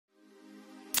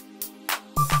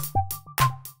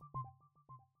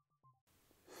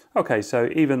Okay, so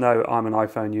even though I'm an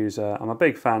iPhone user, I'm a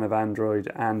big fan of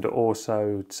Android and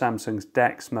also Samsung's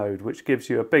DeX mode, which gives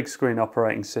you a big screen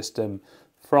operating system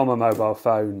from a mobile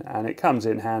phone, and it comes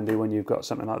in handy when you've got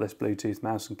something like this Bluetooth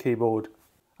mouse and keyboard.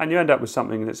 And you end up with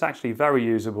something that's actually very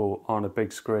usable on a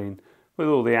big screen with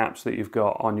all the apps that you've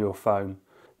got on your phone.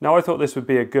 Now, I thought this would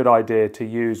be a good idea to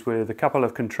use with a couple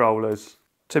of controllers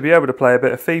to be able to play a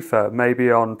bit of FIFA,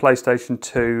 maybe on PlayStation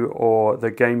 2 or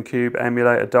the GameCube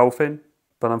emulator Dolphin,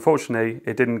 but unfortunately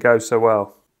it didn't go so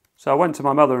well. So I went to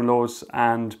my mother-in-law's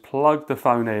and plugged the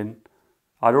phone in.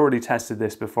 I'd already tested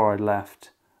this before I'd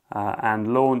left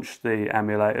and launched the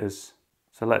emulators.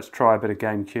 So let's try a bit of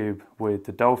GameCube with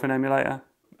the Dolphin emulator.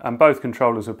 And both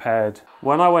controllers were paired.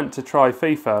 When I went to try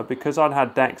FIFA, because I'd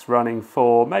had DeX running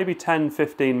for maybe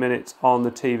 10-15 minutes on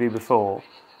the TV before,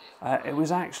 it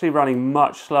was actually running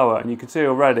much slower, and you can see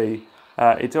already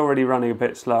it's already running a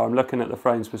bit slow. I'm looking at the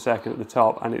frames per second at the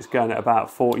top and it's going at about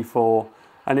 44,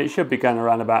 and it should be going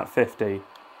around about 50.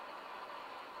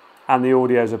 And the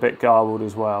audio's a bit garbled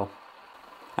as well.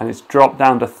 And it's dropped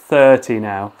down to 30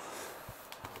 now.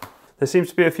 There seems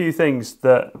to be a few things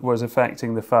that was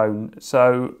affecting the phone.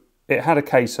 So it had a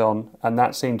case on, and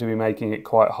that seemed to be making it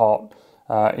quite hot.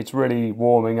 It's really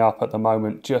warming up at the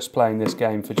moment, just playing this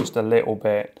game for just a little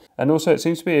bit. And also it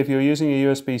seems to be if you're using a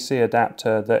USB-C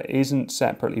adapter that isn't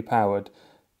separately powered,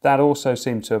 that also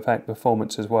seems to affect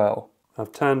performance as well.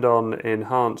 I've turned on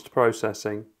enhanced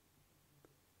processing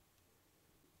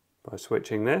by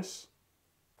switching this,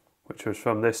 which was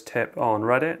from this tip on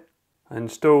Reddit. I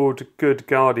installed Good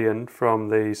Guardian from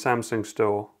the Samsung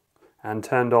store and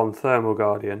turned on Thermal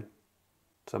Guardian.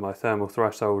 So my thermal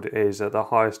threshold is at the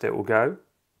highest it will go.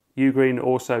 Ugreen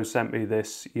also sent me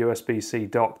this USB-C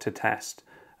dock to test,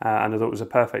 and I thought it was a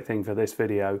perfect thing for this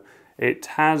video. It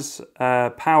has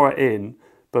power in,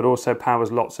 but also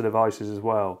powers lots of devices as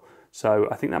well. So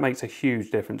I think that makes a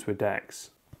huge difference with DeX.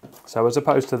 So as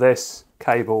opposed to this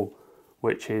cable,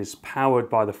 which is powered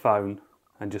by the phone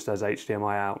and just has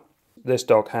HDMI out, this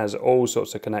dock has all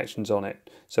sorts of connections on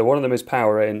it. So one of them is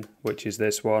power in, which is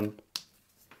this one.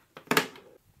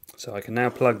 So I can now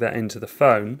plug that into the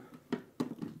phone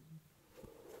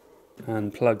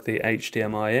and plug the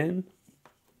HDMI in.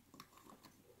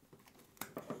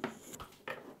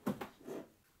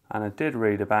 And I did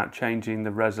read about changing the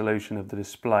resolution of the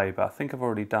display, but I think I've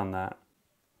already done that.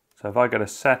 So if I go to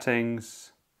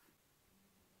Settings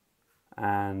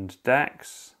and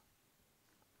DeX,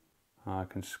 I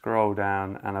can scroll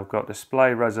down and I've got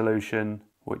display resolution,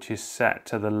 which is set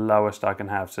to the lowest I can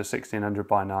have, so 1600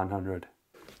 by 900.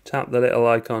 Tap the little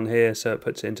icon here so it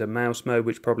puts it into mouse mode,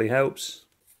 which probably helps.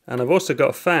 And I've also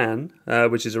got a fan,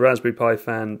 which is a Raspberry Pi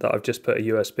fan that I've just put a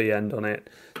USB end on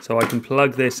it. So I can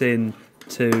plug this in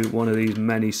to one of these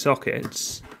many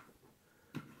sockets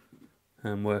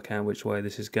and work out which way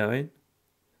this is going.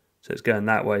 So it's going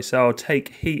that way. So I'll take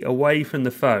heat away from the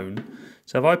phone.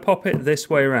 So if I pop it this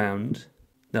way around,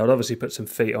 now I'll obviously put some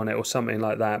feet on it or something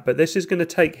like that, but this is going to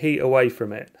take heat away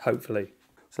from it, hopefully.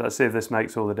 So let's see if this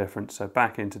makes all the difference. So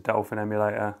back into Dolphin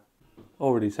emulator.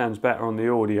 Already sounds better on the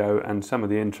audio, and some of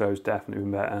the intros definitely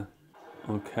been better.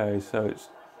 Okay, so it's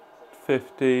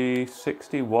 50,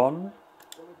 61.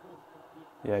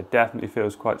 Yeah, it definitely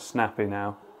feels quite snappy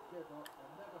now.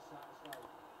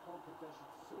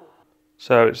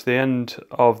 So it's the end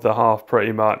of the half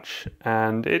pretty much,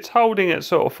 and it's holding at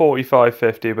sort of 45,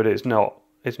 50, but it's not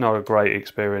a great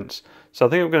experience. So I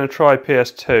think I'm going to try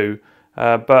PS2,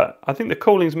 but I think the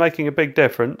cooling's making a big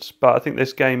difference, but I think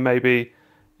this game maybe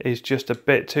is just a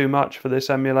bit too much for this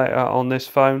emulator on this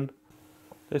phone.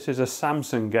 This is a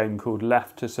Samsung game called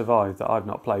Left to Survive that I've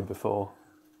not played before.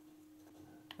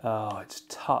 Oh, it's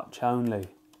touch only.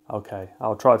 Okay,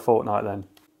 I'll try Fortnite then.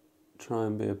 Try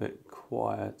and be a bit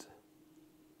quiet.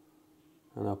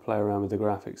 And I'll play around with the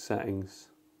graphics settings.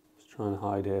 Let's try and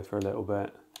hide here for a little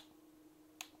bit.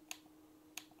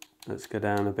 Let's go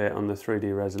down a bit on the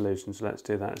 3D resolution. So let's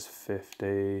do that as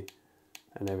 50.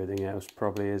 And everything else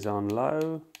probably is on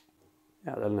low.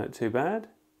 Yeah, that doesn't look too bad.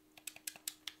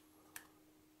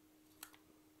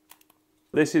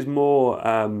 This is more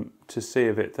to see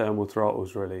if it thermal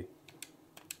throttles really.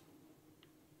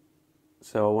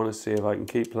 So I want to see if I can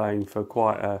keep playing for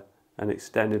quite an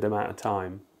extended amount of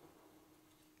time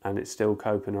and it's still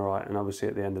coping alright, and obviously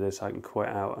at the end of this I can quit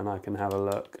out and I can have a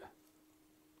look.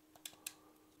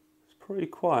 It's pretty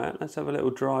quiet. Let's have a little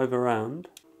drive around.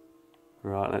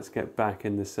 Right, let's get back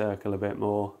in the circle a bit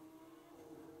more.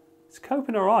 It's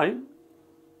coping alright.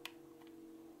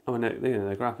 I mean, you know,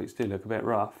 the graphics do look a bit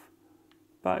rough,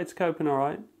 but it's coping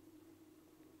alright.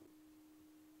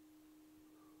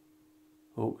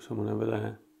 Oh, someone over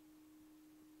there.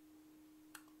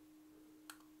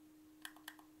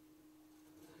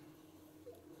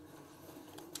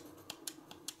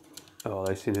 Oh,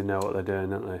 they seem to know what they're doing,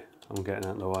 don't they? I'm getting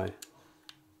out of the way.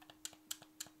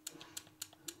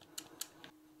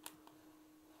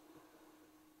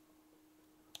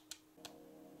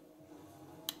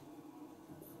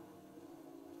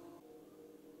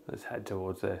 Let's head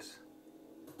towards this.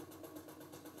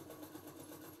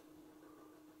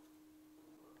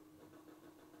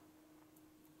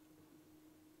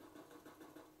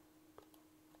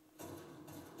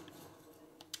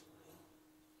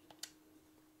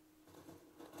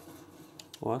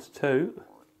 Well, that's 2.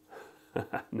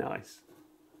 Nice.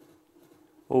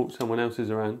 Oh, someone else is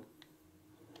around.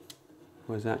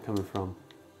 Where's that coming from?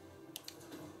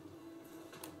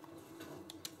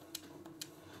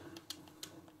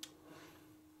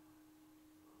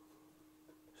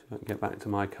 See if I can get back to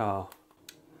my car.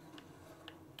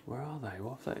 Where are they?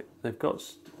 What have they? They've got.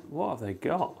 What have they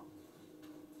got?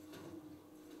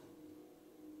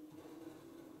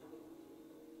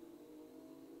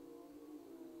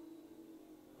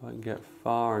 If I can get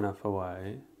far enough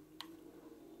away,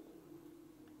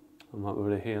 I might be able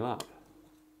to heal up.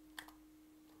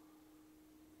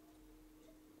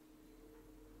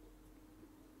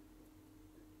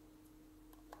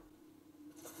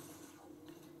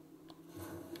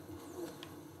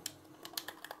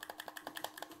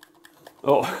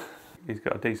 Oh, he's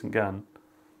got a decent gun.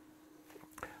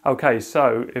 Okay,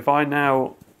 so if I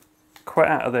now quit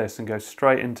out of this and go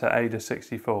straight into Ada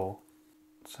 64.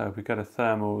 So we go to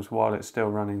thermals while it's still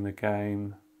running the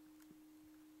game.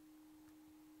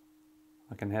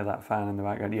 I can hear that fan in the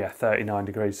background. Yeah, 39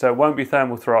 degrees. So it won't be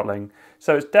thermal throttling.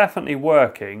 So it's definitely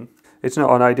working. It's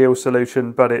not an ideal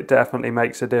solution, but it definitely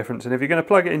makes a difference. And if you're going to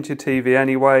plug it into your TV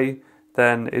anyway,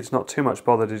 then it's not too much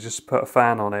bother to just put a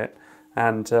fan on it.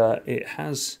 And it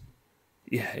has,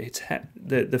 yeah,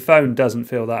 the phone doesn't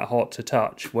feel that hot to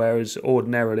touch, whereas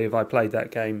ordinarily if I played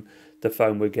that game, the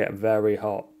phone would get very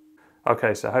hot.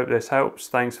 Okay, so I hope this helps.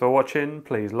 Thanks for watching.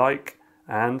 Please like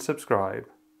and subscribe.